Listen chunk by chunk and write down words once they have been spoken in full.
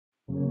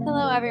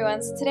Hello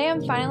everyone, so today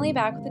I'm finally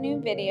back with a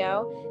new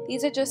video.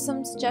 These are just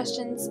some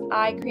suggestions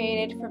I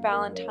created for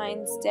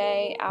Valentine's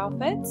Day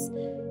outfits.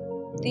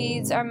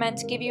 These are meant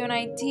to give you an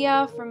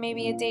idea for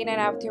maybe a date night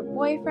out with your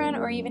boyfriend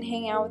or even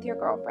hanging out with your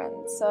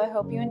girlfriend. So I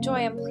hope you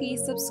enjoy and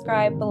please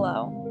subscribe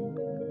below.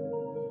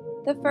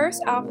 The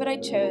first outfit I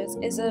chose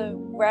is a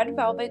red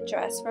velvet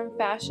dress from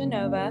Fashion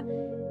Nova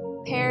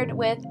paired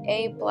with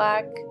a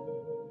black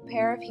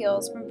pair of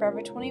heels from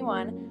Forever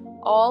 21.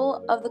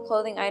 All of the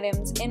clothing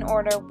items in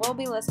order will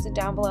be listed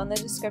down below in the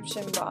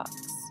description box.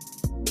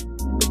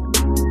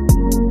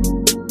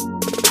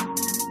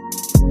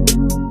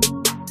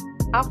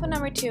 Outfit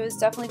number 2 is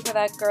definitely for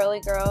that girly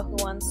girl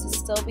who wants to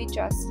still be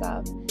dressed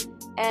up.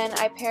 And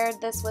I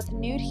paired this with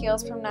nude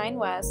heels from 9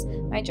 West.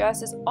 My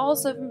dress is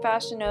also from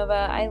Fashion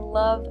Nova. I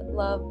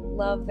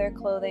love their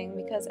clothing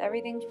because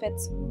everything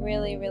fits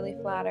really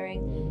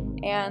flattering.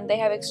 And they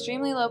have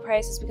extremely low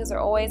prices because they're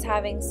always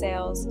having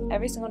sales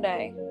every single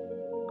day.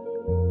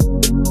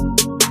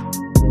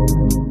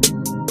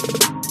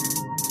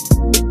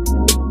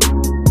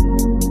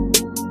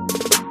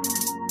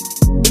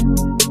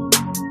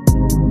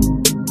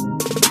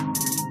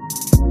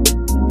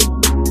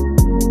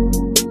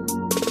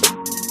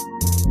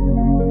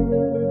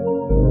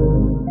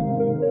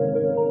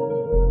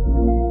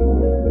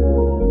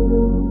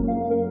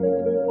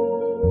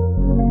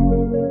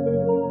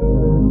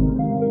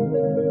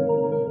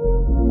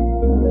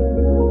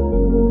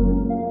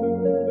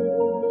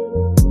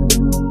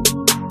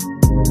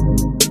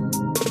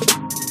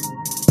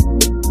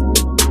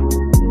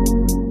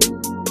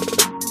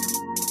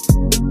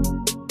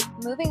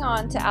 Moving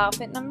on to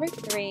outfit number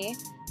 3,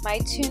 my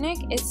tunic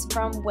is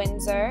from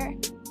Windsor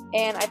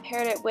and I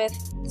paired it with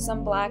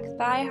some black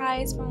thigh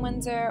highs from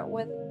Windsor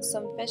with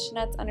some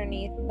fishnets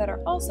underneath that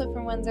are also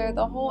from Windsor.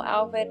 The whole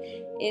outfit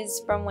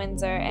is from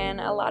Windsor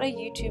and a lot of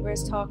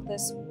YouTubers talk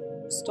this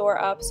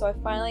store up, so I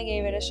finally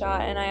gave it a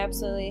shot and I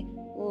absolutely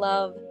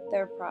love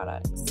their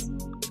products.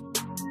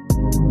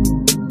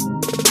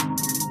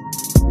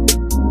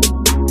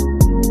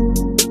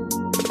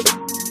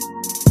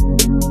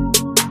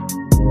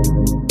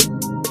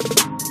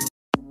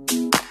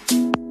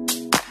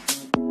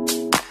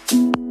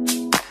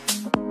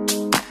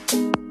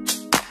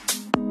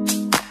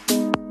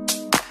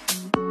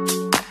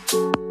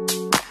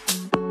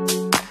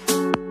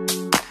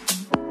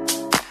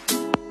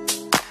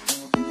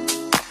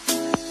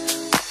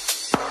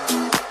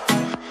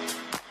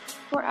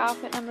 For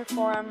outfit number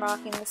 4, I'm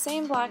rocking the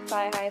same black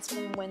thigh highs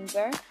from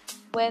Windsor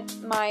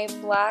with my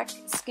black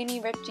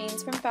skinny ripped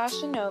jeans from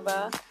Fashion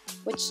Nova,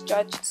 which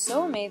stretch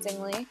so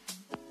amazingly,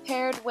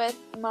 paired with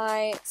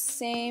my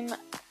same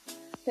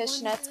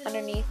fishnets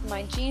underneath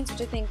my jeans,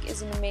 which I think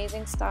is an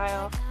amazing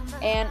style,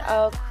 and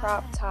a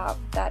crop top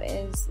that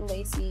is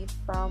lacy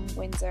from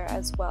Windsor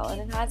as well.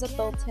 And it has a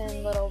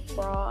built-in little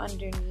bra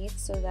underneath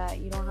so that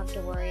you don't have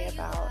to worry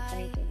about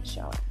anything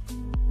showing.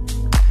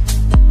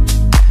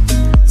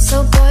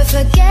 So boy,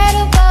 forget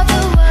about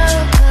the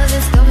world, 'cause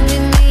it's gonna be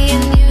me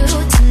and you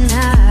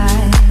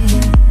tonight.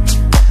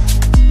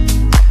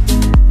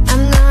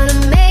 I'm gonna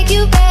make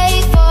you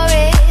pay for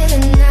it,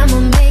 and I'ma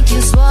make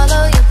you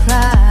swallow your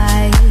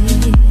pride.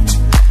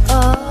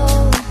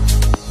 Oh,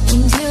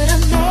 and you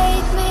done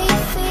make me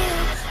feel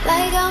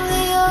like I'm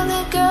the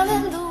only girl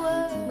in the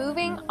world.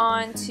 Moving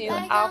on to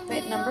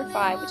outfit number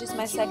 5, which is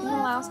my second to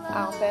last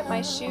outfit.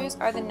 My shoes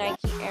are the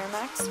Nike Air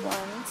Max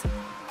ones,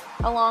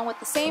 along with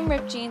the same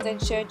ripped jeans I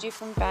showed you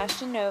from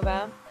Fashion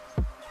Nova,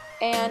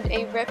 and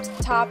a ripped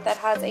top that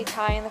has a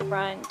tie in the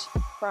front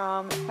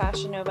from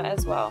Fashion Nova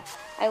as well.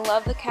 I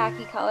love the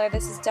khaki color.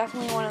 This is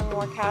definitely one of the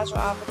more casual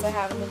outfits I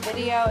have in the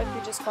video if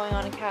you're just going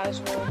on a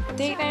casual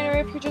date night or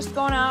if you're just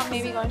going out,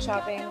 maybe going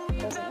shopping,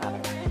 doesn't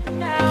matter.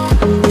 Now,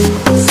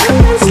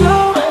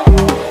 slow,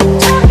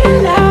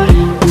 talking loud,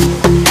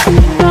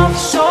 you know,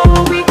 so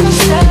we can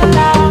settle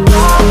out.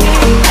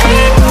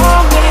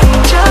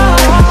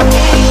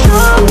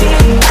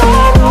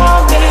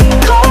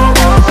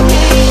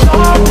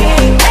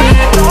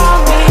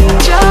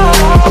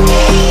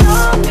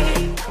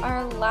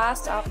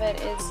 Outfit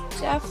is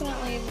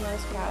definitely the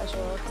most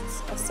casual,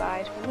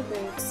 aside from the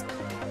boots.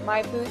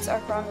 My boots are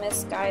from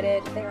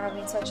Missguided. They are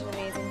having such an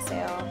amazing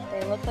sale.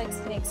 They look like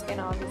snakeskin,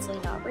 obviously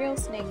not real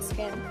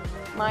snakeskin.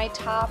 My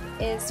top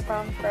is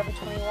from Forever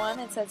 21.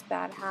 It says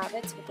Bad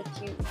Habits with a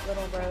cute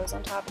little rose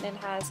on top, and it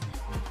has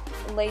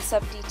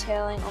lace-up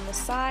detailing on the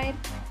side.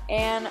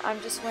 And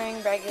I'm just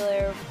wearing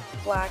regular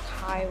black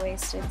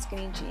high-waisted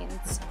skinny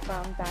jeans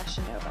from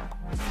Fashion Nova.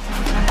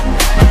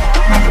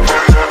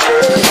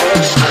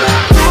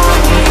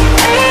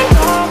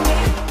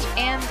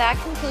 And that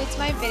concludes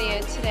my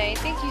video today.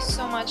 Thank you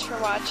so much for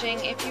watching.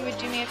 If you would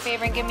do me a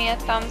favor and give me a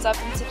thumbs up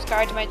and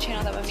subscribe to my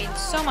channel, that would mean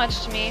so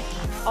much to me.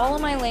 All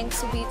of my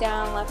links will be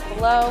down left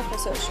below for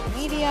social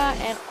media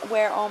and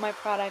where all my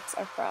products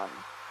are from.